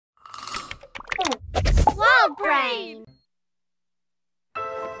WildBrain!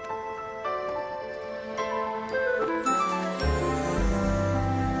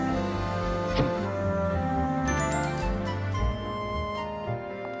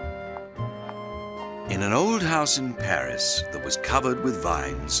 In an old house in Paris that was covered with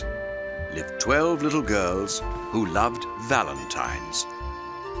vines lived 12 little girls who loved Valentines.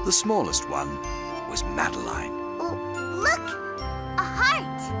 The smallest one was Madeline. Oh, look! A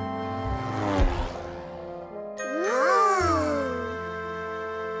heart! Wow.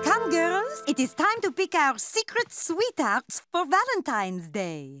 Come, girls. It is time to pick our secret sweethearts for Valentine's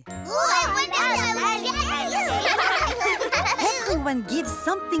Day. Everyone gives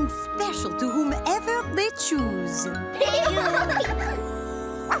something special to whomever they choose.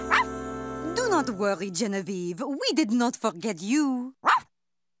 Do not worry, Genevieve. We did not forget you.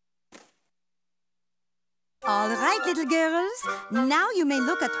 All right, little girls. Now you may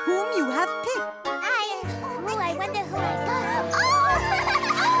look at whom you have picked. I wonder who I got.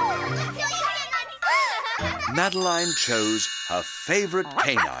 Madeline chose her favorite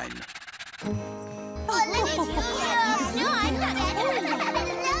canine.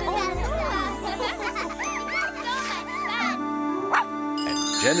 And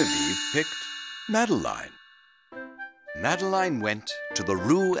Genevieve picked Madeline. Madeline went to the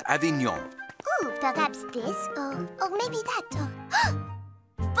Rue Avignon. Ooh, perhaps this, or maybe that.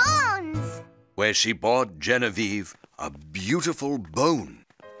 Bones! Where she bought Genevieve a beautiful bone.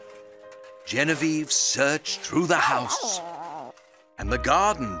 Genevieve searched through the house and the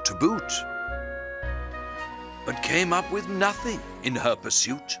garden to boot, but came up with nothing in her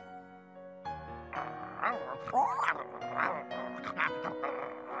pursuit.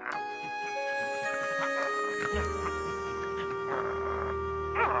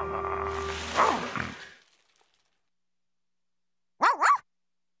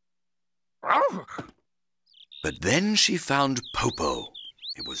 But then she found Popo.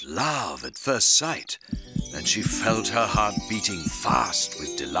 It was love at first sight, and she felt her heart beating fast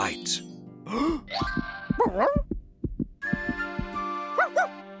with delight.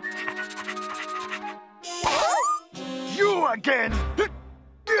 You again!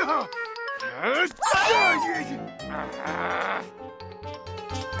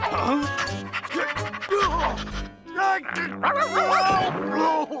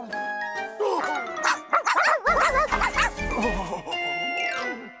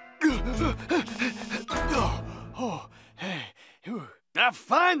 A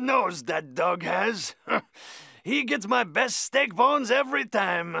fine nose that dog has. He gets my best steak bones every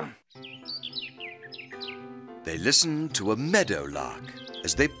time. They listened to a meadowlark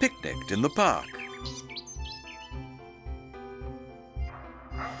as they picnicked in the park.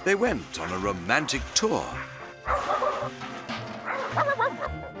 They went on a romantic tour.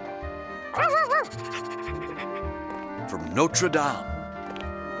 From Notre Dame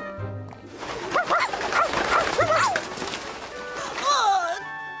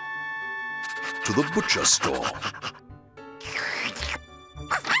to the butcher store.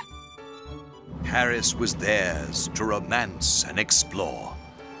 Paris was theirs to romance and explore.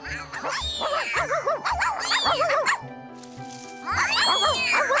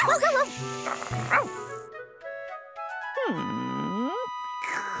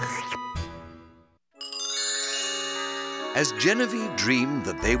 As Genevieve dreamed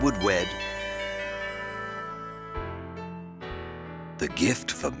that they would wed, the gift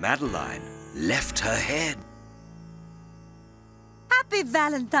for Madeline left her head. Happy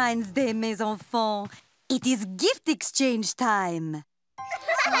Valentine's Day, mes enfants. It is gift exchange time.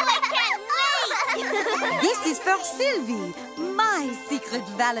 I can't wait! This is for Sylvie, my secret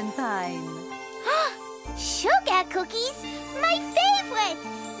Valentine. Sugar cookies, my favorite!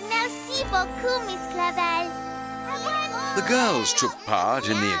 Merci beaucoup, Miss Clavel. The girls took part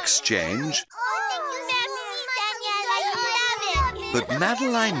in the exchange, but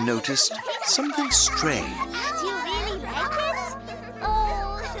Madeline noticed something strange. Do you really like it?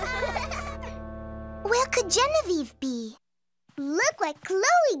 Oh. Where could Genevieve be? Look what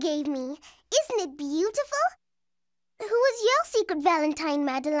Chloe gave me. Isn't it beautiful? Who is your secret Valentine,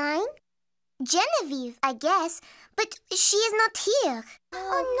 Madeline? Genevieve, I guess, but she is not here.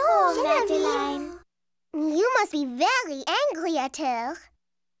 Oh no, Madeline. You must be very angry at her.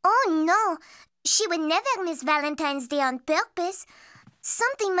 Oh no, she would never miss Valentine's Day on purpose.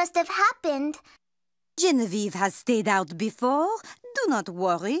 Something must have happened. Genevieve has stayed out before. Do not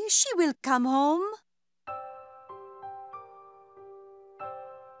worry, she will come home.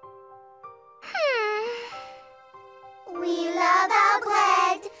 We love our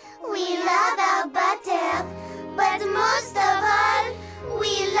bread, we love our butter, but most of all,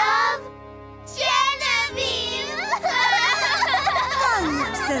 we love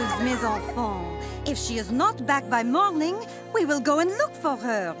mes enfants. If she is not back by morning, we will go and look for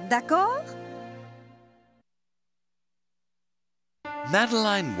her, d'accord?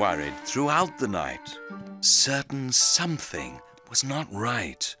 Madeline worried throughout the night, certain something was not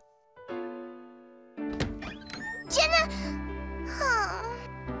right. Jenna!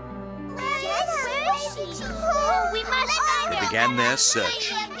 Where is she? Oh, we must find her. They began their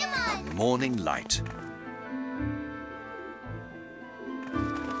search by morning light.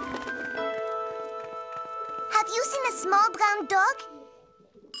 Have you seen a small brown dog?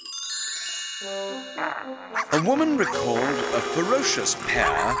 A woman recalled a ferocious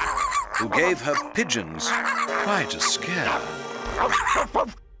pair who gave her pigeons quite a scare.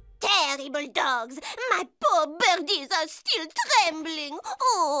 Terrible dogs! My poor birdies are still trembling.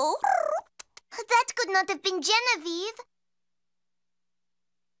 Oh! That could not have been Genevieve.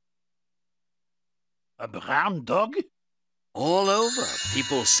 A brown dog? All over,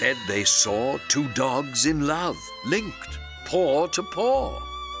 people said they saw two dogs in love, linked paw to paw.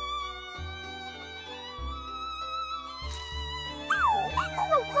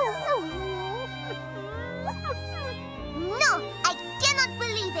 No, I cannot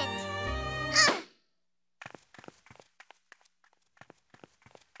believe it.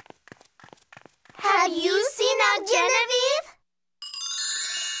 Have you seen our Genevieve?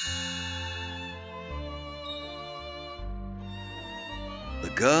 The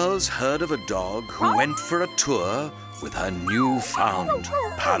girls heard of a dog who went for a tour with her newfound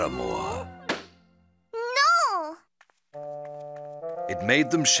paramour. No! It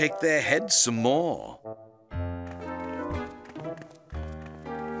made them shake their heads some more.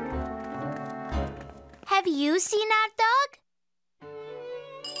 Have you seen our dog?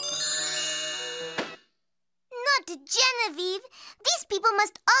 Not Genevieve. These people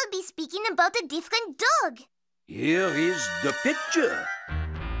must all be speaking about a different dog. Here is the picture.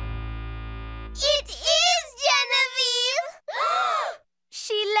 It is Genevieve!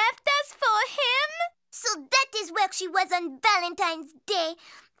 She left us for him? So that is where she was on Valentine's Day.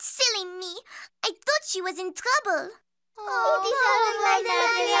 Silly me. I thought she was in trouble. Oh, it isn't like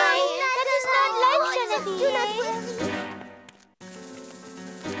Madeline. That is not like Genevieve.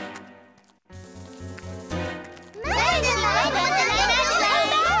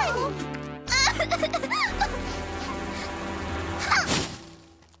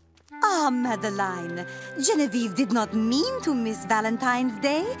 Ah, Madeline. Genevieve did not mean to miss Valentine's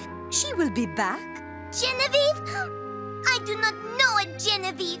Day. She will be back. Genevieve? I do not know a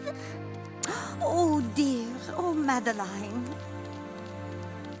Genevieve. Oh, dear. Oh, Madeline.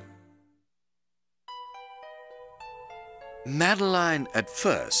 Madeline at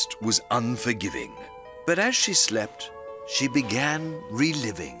first was unforgiving, but as she slept, she began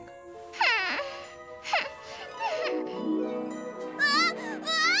reliving.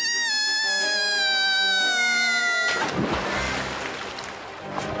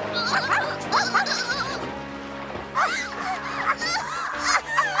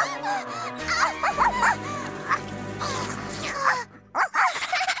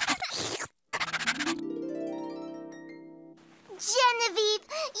 Genevieve,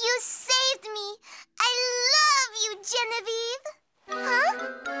 you saved me. I love you, Genevieve. Huh?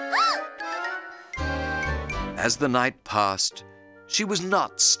 As the night passed, she was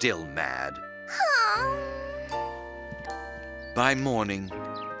not still mad. By morning,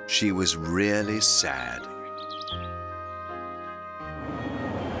 she was really sad.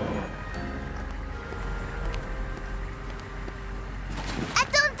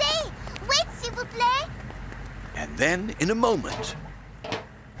 Attendez! Wait, s'il vous plaît. And then, in a moment,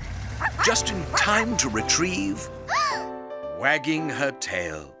 just in time to retrieve, wagging her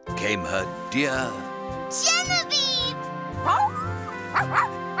tail came her dear Genevieve!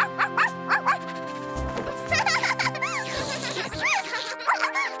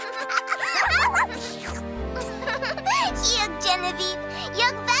 Here, Genevieve,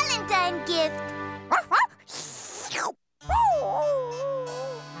 your Valentine gift.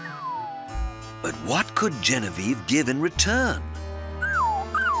 But what could Genevieve give in return?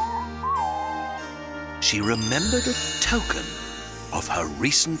 She remembered a token of her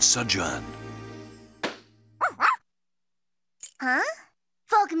recent sojourn. Huh?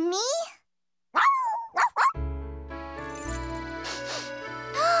 For me?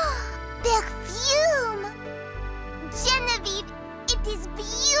 Perfume! Genevieve, it is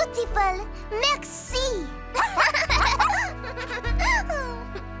beautiful. Merci.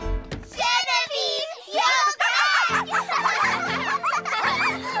 Genevieve, you're back!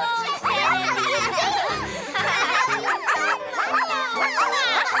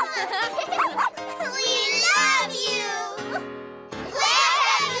 We love you! Where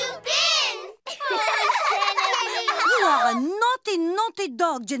have you been?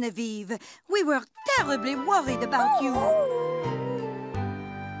 dog, Genevieve. We were terribly worried about you.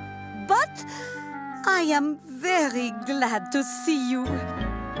 But I am very glad to see you.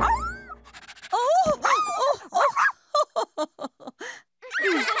 Oh! Oh!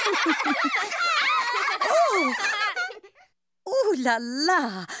 Ooh la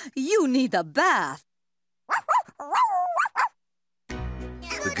la! You need a bath.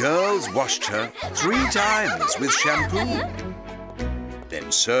 The girls washed her 3 times with shampoo,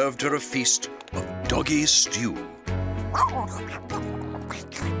 then served her a feast of doggy stew.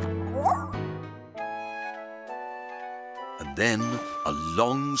 And then a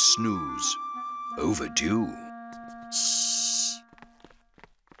long snooze, overdue.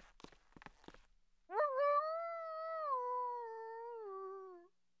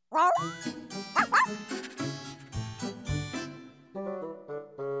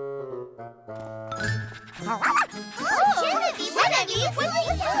 Genevieve, what are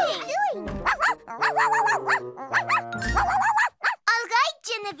you doing? All right,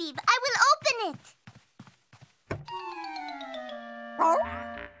 Genevieve, I will open it.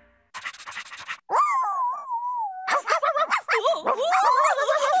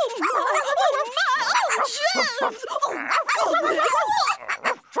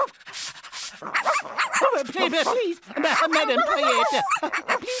 Please, Madam,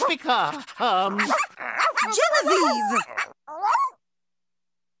 please be calm. Genevieve!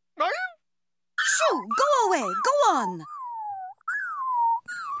 Shoo! Go away! Go on!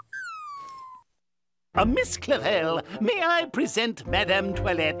 Miss Clavel, may I present Madame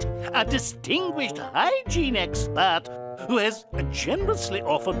Toilette, a distinguished hygiene expert who has generously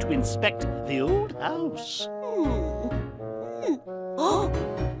offered to inspect the old house.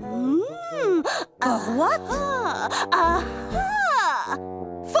 What?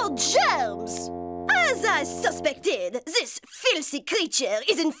 For germs! As I suspected, this filthy creature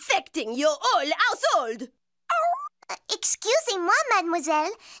is infecting your whole household. Excusez-moi,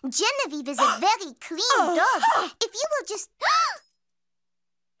 mademoiselle. Genevieve is a very clean dog. If you will just...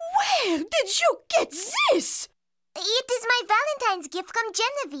 Where did you get this? It is my Valentine's gift from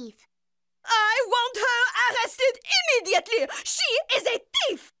Genevieve. I want her arrested immediately. She is a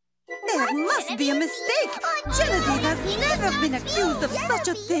thief. There must be a mistake. Genevieve has never been accused of such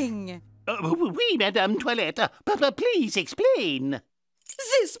a thing. Oui, Madame Toilette, please explain.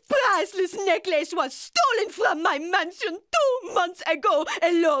 This priceless necklace was stolen from my mansion 2 months ago,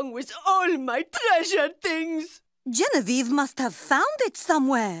 along with all my treasured things. Genevieve must have found it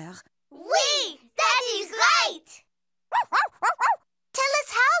somewhere. Oui, that is right. Tell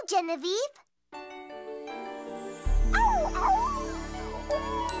us how, Genevieve.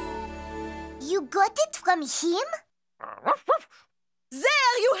 You got it from him?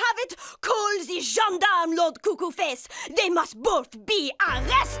 There you have it! Call the gendarme, Lord Cuckoo Face! They must both be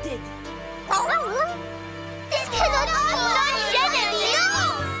arrested! This cannot be done, Genevieve!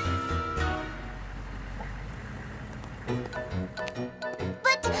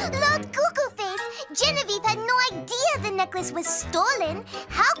 But, Lord Cuckoo Face, Genevieve had no idea the necklace was stolen.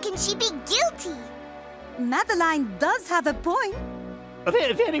 How can she be guilty? Madeline does have a point.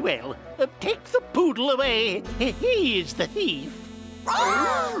 Very well. Take the poodle away. He is the thief.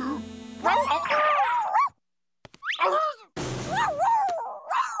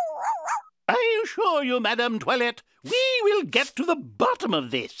 I assure you, Madame Toilette, we will get to the bottom of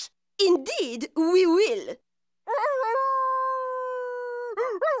this. Indeed, we will.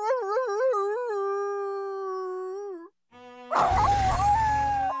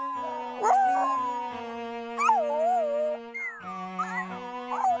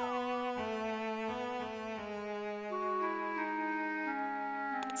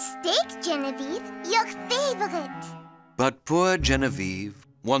 Steak, Genevieve, your favorite. But poor Genevieve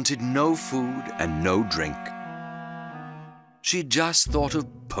wanted no food and no drink. She just thought of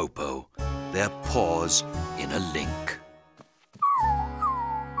Popo, their paws in a link.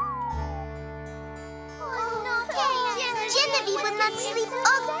 Genevieve will not sleep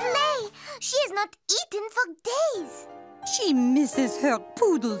or play. She has not eaten for days. She misses her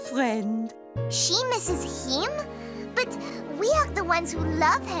poodle friend. She misses him? But we are the ones who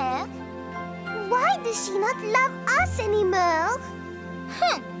love her. Why does she not love us anymore?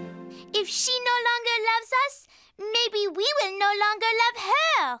 If she no longer loves us, maybe we will no longer love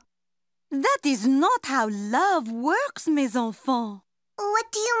her. That is not how love works, mes enfants.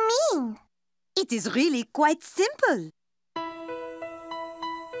 What do you mean? It is really quite simple.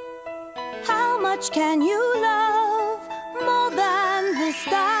 How much can you love more than the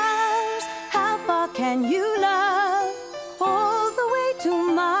stars? How far can you love all the way to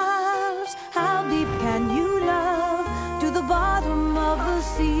Mars? How deep can you love to the bottom of the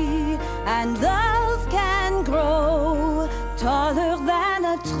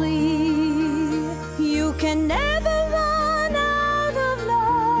a tree. You can never run out of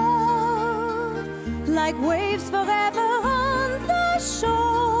love, like waves forever on the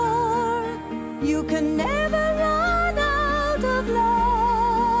shore. You can never run out of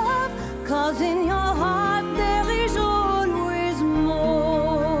love, 'cause in your heart there is always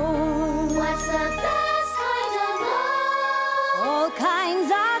more. What's the best kind of love? All kinds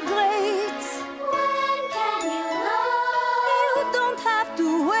are great. When can you love? You don't have to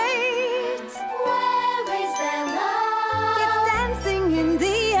wait. Where is there love? It's dancing in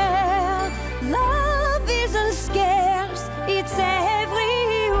the air. Love isn't scarce, it's everywhere.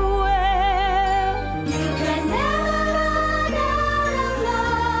 You can never run out of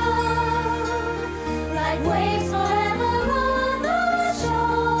love, like waves forever on the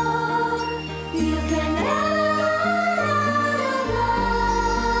shore. You can never run out of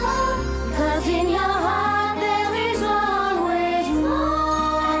love, 'cause in your heart there is always more.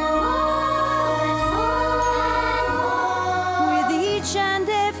 With each and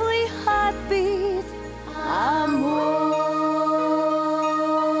every heartbeat, amor.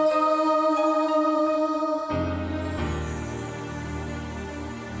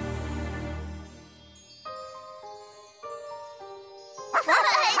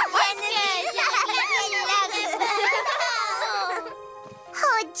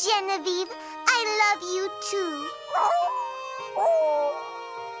 Oh, Genevieve, I love you too.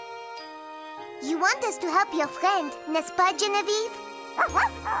 You want us to help your friend, n'est-ce pas, Genevieve?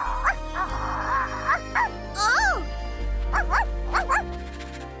 Oh!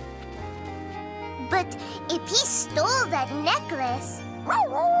 But if he stole that necklace...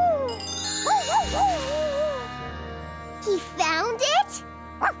 He found it?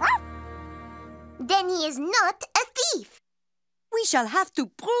 Then he is not a thief. We shall have to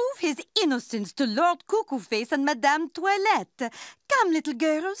prove his innocence to Lord Cuckoo-Face and Madame Toilette. Come, little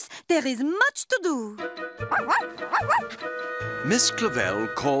girls, there is much to do. Miss Clavell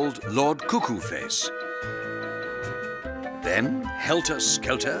called Lord Cuckoo-Face. Then,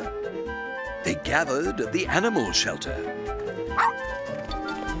 helter-skelter, they gathered at the animal shelter.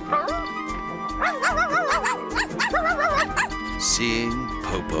 Seeing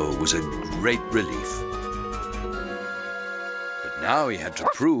Popo was a great relief. But now he had to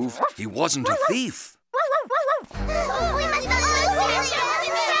prove he wasn't a thief. We must not lose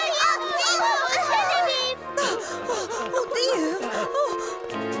Oh, dear.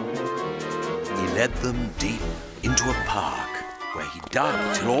 He led them deep into a park where he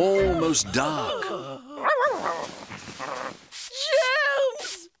dug till almost dark.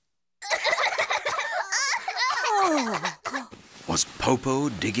 Germs! Was Popo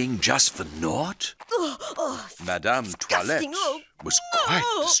digging just for naught? Madame Toilette was quite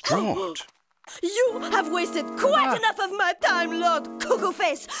distraught. You have wasted quite enough of my time, Lord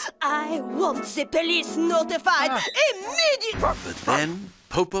Cuckoo-Face. I want the police notified immediately. But then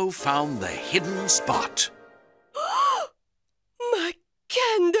Popo found the hidden spot. My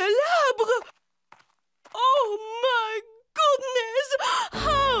candelabra! Oh, my goodness!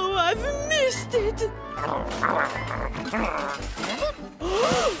 How I've missed it!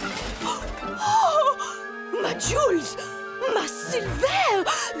 Oh, my jewels! My silver!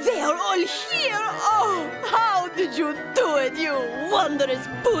 They are all here! Oh, how did you do it, you wondrous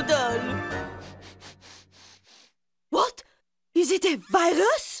poodle? What? Is it a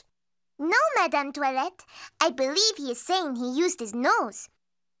virus? No, Madame Toilette. I believe he is saying he used his nose.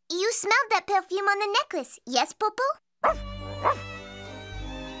 You smelled that perfume on the necklace, yes, Popo?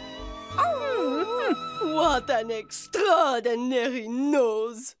 What an extraordinary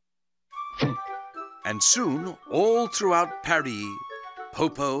nose! And soon, all throughout Paris,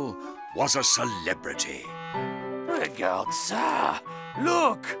 Popo was a celebrity. Regarde ça!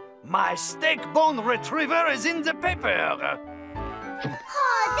 Look! My steak bone retriever is in the paper!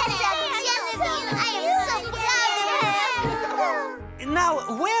 Oh, that's a Genevieve! I am so proud of her! Now,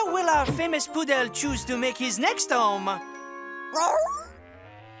 where will our famous poodle choose to make his next home?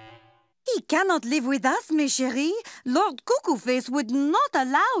 He cannot live with us, mes chéris. Lord Cuckoo-Face would not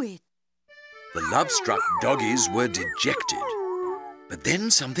allow it. The love-struck doggies were dejected. But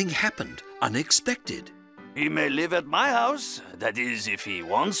then something happened, unexpected. He may live at my house, that is, if he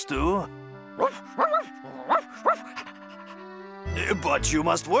wants to. But you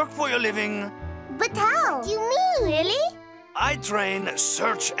must work for your living. But how? You mean? Really? I train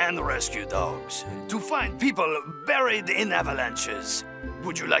search and rescue dogs to find people buried in avalanches.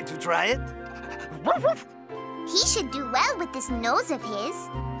 Would you like to try it? He should do well with this nose of his.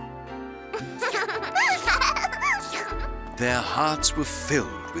 Their hearts were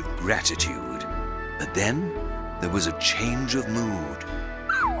filled with gratitude. But then there was a change of mood.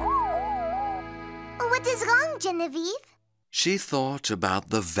 is wrong, Genevieve? She thought about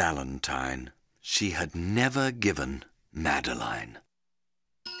the Valentine she had never given Madeline.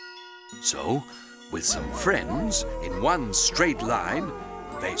 So, with some friends in one straight line,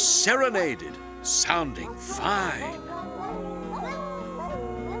 they serenaded, sounding fine.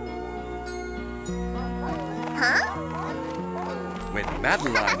 Huh? When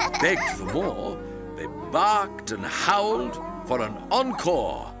Madeline begged for more, they barked and howled for an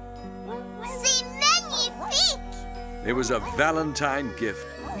encore. C'est magnifique! It was a Valentine gift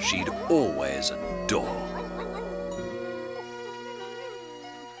she'd always adore.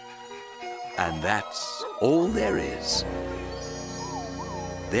 And that's all there is.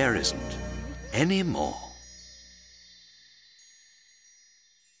 There isn't any more.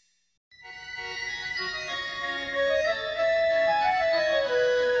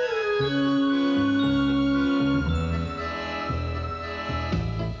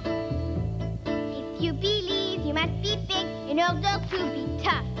 If you believe you must be big in order to be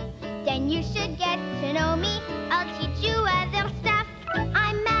tough, then you should get to know me.